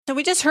So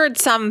we just heard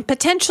some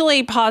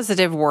potentially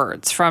positive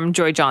words from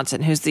Joy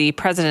Johnson, who's the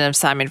president of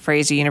Simon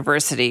Fraser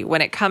University, when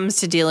it comes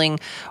to dealing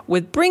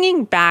with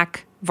bringing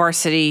back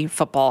varsity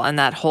football and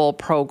that whole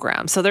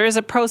program. So there is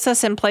a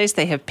process in place.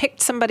 They have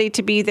picked somebody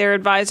to be their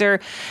advisor,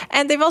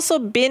 and they've also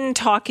been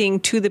talking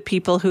to the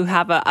people who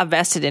have a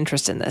vested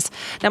interest in this.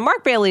 Now,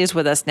 Mark Bailey is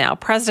with us now,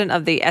 president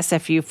of the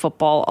SFU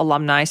Football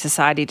Alumni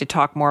Society, to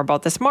talk more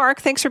about this.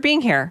 Mark, thanks for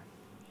being here.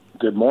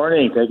 Good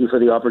morning. Thank you for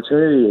the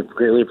opportunity.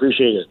 Greatly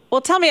appreciate it.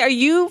 Well, tell me, are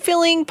you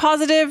feeling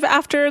positive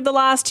after the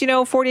last,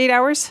 48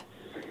 hours?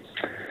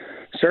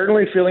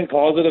 Certainly feeling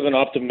positive and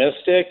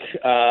optimistic,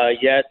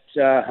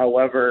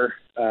 however,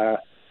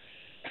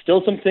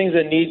 still some things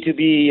that need to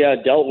be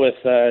dealt with,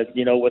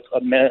 with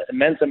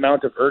immense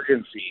amount of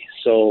urgency.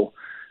 So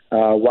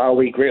while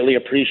we greatly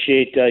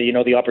appreciate,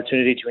 the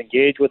opportunity to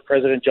engage with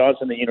President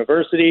Johnson, the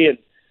university, and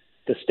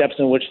the steps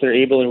in which they're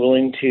able and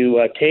willing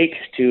to take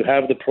to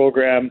have the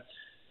program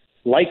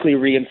likely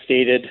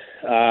reinstated,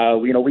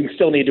 we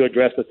still need to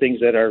address the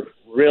things that are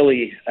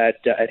really at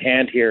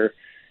hand here,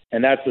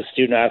 and that's the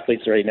student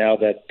athletes right now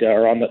that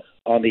are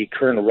on the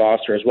current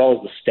roster, as well as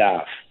the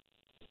staff.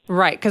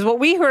 Right, because what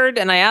we heard,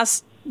 and I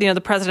asked the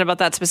president about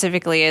that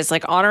specifically, is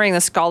like honoring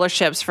the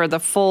scholarships for the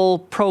full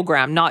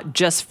program, not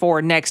just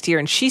for next year,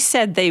 and she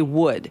said they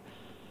would.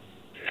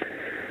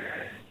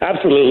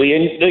 Absolutely,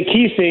 and the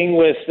key thing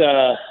with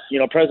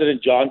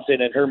President Johnson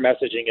and her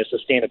messaging is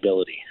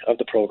sustainability of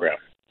the program.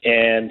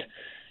 And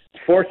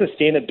for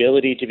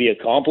sustainability to be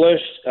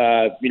accomplished,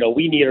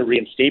 we need a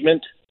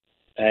reinstatement.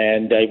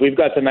 And we've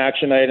got some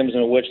action items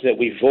in which that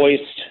we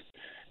voiced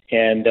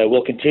and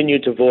we'll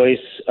continue to voice,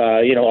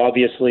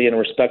 obviously in a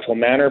respectful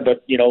manner.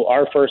 But,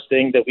 our first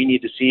thing that we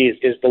need to see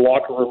is the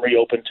locker room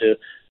reopened to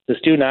the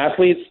student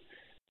athletes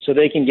so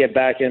they can get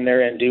back in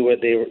there and do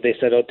what they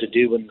set out to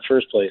do in the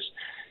first place.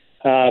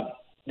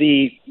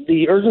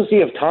 The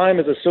urgency of time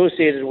is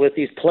associated with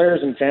these players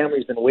and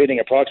families been waiting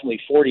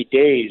approximately 40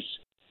 days.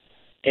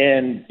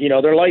 And,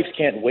 their lives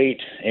can't wait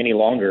any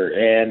longer.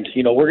 And,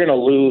 we're going to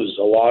lose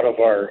a lot of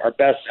our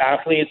best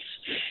athletes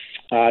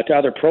to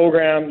other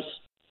programs.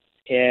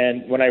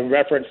 And when I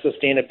reference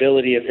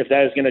sustainability, if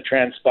that is going to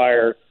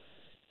transpire,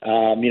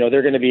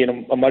 they're going to be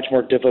in a much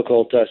more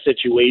difficult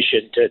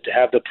situation to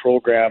have the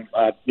program,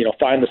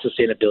 find the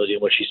sustainability in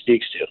what she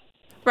speaks to.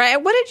 Right.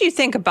 What did you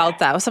think about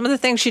that? Some of the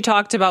things she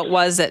talked about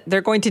was that they're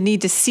going to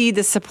need to see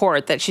the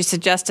support, that she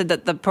suggested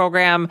that the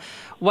program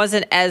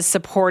wasn't as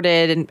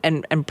supported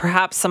and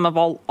perhaps some of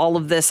all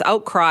of this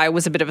outcry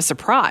was a bit of a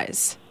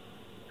surprise.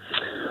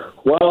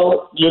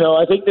 Well,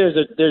 I think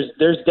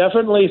there's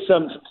definitely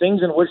some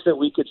things in which that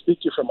we could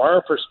speak to from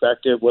our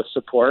perspective with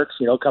support,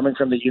 coming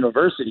from the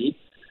university.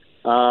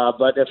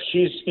 But if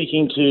she's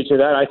speaking to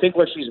that, I think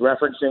what she's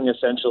referencing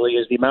essentially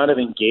is the amount of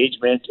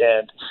engagement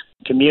and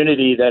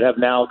community that have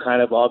now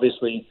kind of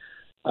obviously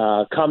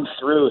come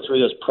through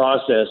this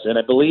process. And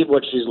I believe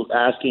what she's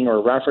asking or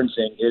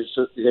referencing is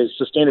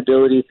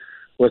sustainability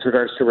with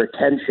regards to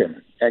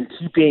retention and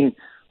keeping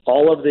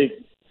all of the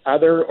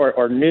other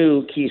or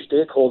new key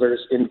stakeholders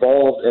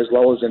involved as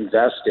well as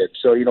invested.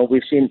 So,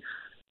 we've seen,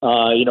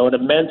 an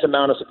immense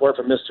amount of support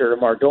from Mr.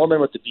 Mark Dolman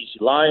with the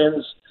BC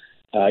Lions,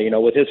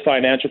 with his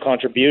financial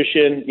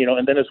contribution,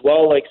 and then as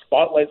well, like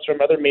spotlights from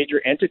other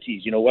major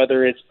entities,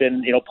 whether it's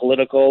been,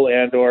 political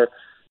and or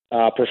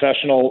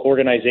professional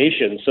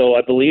organizations. So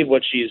I believe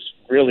what she's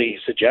really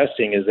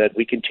suggesting is that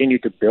we continue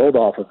to build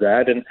off of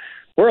that. And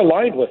we're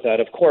aligned with that,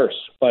 of course,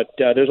 but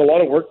there's a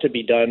lot of work to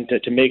be done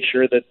to make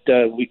sure that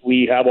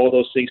we have all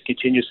those things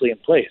continuously in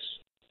place.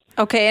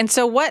 Okay, and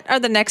so what are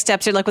the next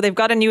steps here? Like, they've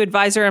got a new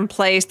advisor in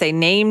place. They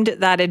named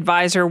that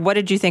advisor. What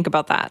did you think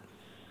about that?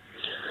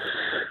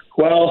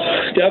 Well,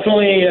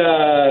 definitely,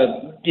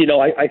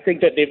 I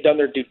think that they've done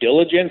their due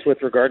diligence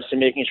with regards to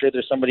making sure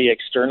there's somebody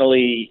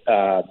externally,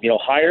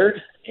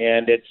 hired,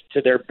 and it's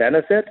to their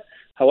benefit.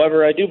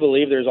 However, I do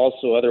believe there's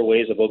also other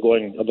ways about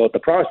going about the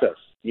process.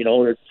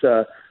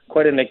 It's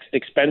quite an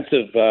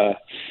expensive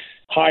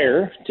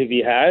hire to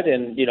be had,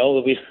 and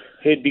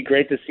it'd be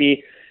great to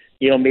see,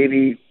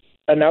 maybe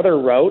another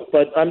route.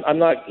 But I'm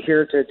not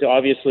here to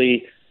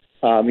obviously,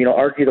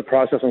 argue the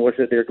process in which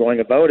they're going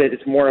about it.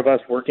 It's more of us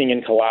working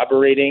and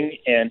collaborating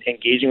and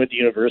engaging with the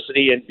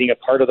university and being a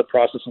part of the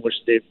process in which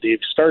they've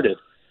started.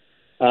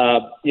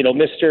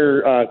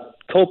 Mr.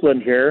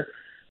 Copeland here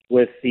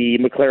with the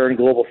McLaren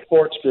Global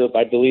Sports Group,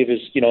 I believe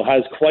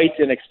has quite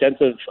an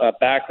extensive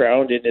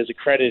background and is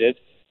accredited.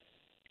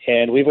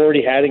 And we've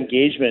already had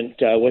engagement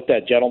with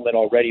that gentleman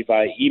already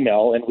by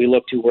email, and we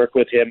look to work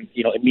with him,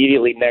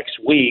 immediately next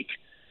week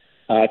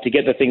to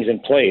get the things in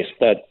place.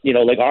 But,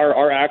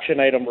 our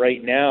action item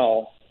right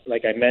now,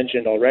 like I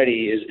mentioned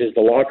already, is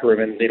the locker room.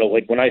 And,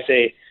 when I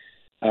say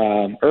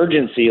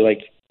urgency,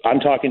 I'm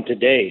talking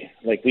today.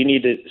 We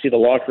need to see the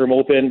locker room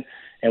open,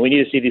 and we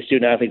need to see these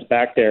student athletes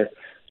back there.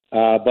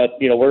 But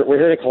we're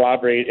here to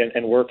collaborate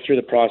and work through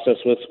the process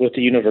with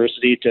the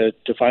university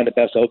to find the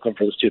best outcome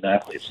for the student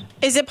athletes.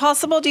 Is it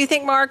possible, do you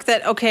think, Mark,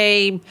 that,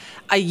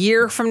 a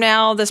year from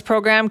now this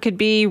program could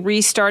be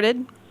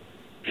restarted?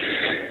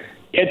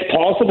 It's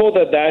possible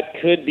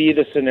that could be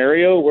the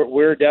scenario.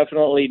 We're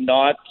definitely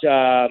not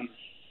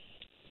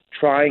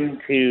trying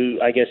to,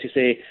 I guess you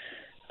say,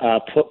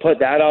 put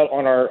that out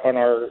on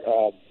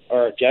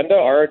our agenda.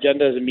 Our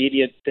agenda's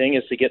immediate thing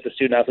is to get the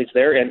student athletes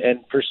there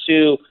and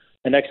pursue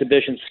an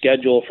exhibition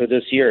schedule for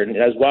this year. And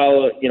as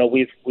well,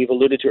 we've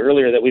alluded to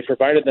earlier that we've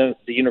provided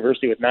the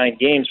university with 9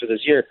 games for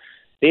this year.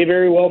 They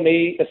very well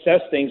may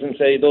assess things and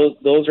say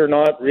those are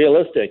not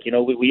realistic.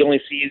 We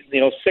only see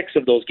 6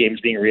 of those games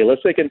being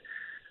realistic, and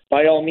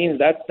by all means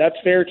that's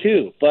fair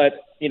too.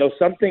 But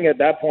something at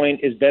that point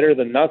is better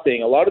than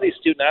nothing. A lot of these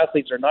student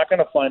athletes are not going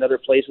to find other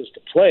places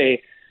to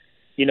play,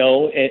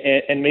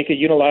 and make a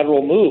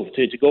unilateral move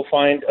to go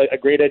find a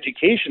great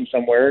education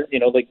somewhere,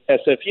 like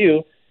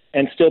SFU,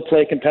 and still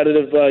play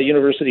competitive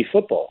university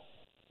football.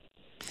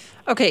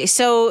 Okay,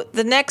 so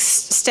the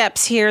next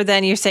steps here,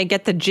 then you're saying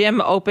get the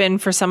gym open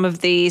for some of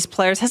these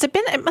players.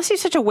 It must be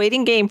such a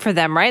waiting game for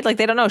them, right? Like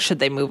they don't know, should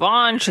they move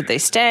on? Should they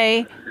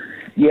stay?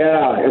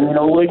 Yeah, and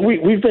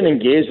we've been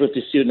engaged with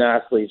the student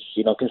athletes,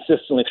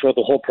 consistently throughout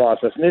the whole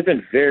process, and they've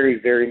been very,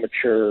 very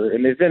mature,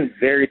 and they've been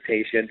very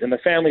patient, and the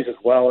families as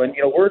well. And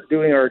we're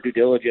doing our due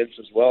diligence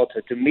as well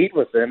to meet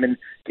with them and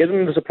give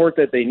them the support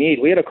that they need.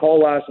 We had a call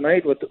last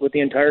night with the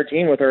entire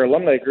team, with our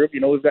alumni group.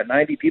 We've got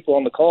 90 people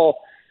on the call,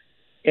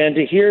 and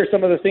to hear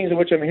some of the things in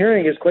which I'm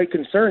hearing is quite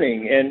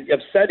concerning and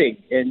upsetting.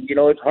 And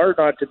it's hard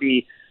not to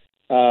be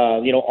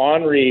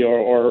ornery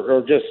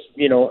or just,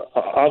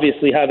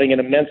 obviously having an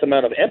immense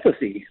amount of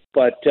empathy.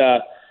 But,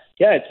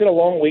 it's been a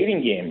long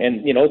waiting game,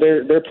 and,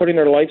 they're putting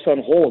their lives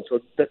on hold.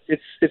 So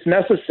it's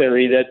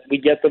necessary that we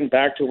get them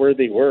back to where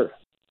they were.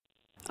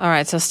 All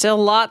right. So still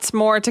lots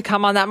more to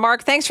come on that.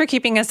 Mark, thanks for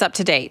keeping us up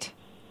to date.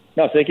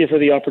 No, thank you for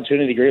the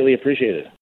opportunity. Greatly appreciate it.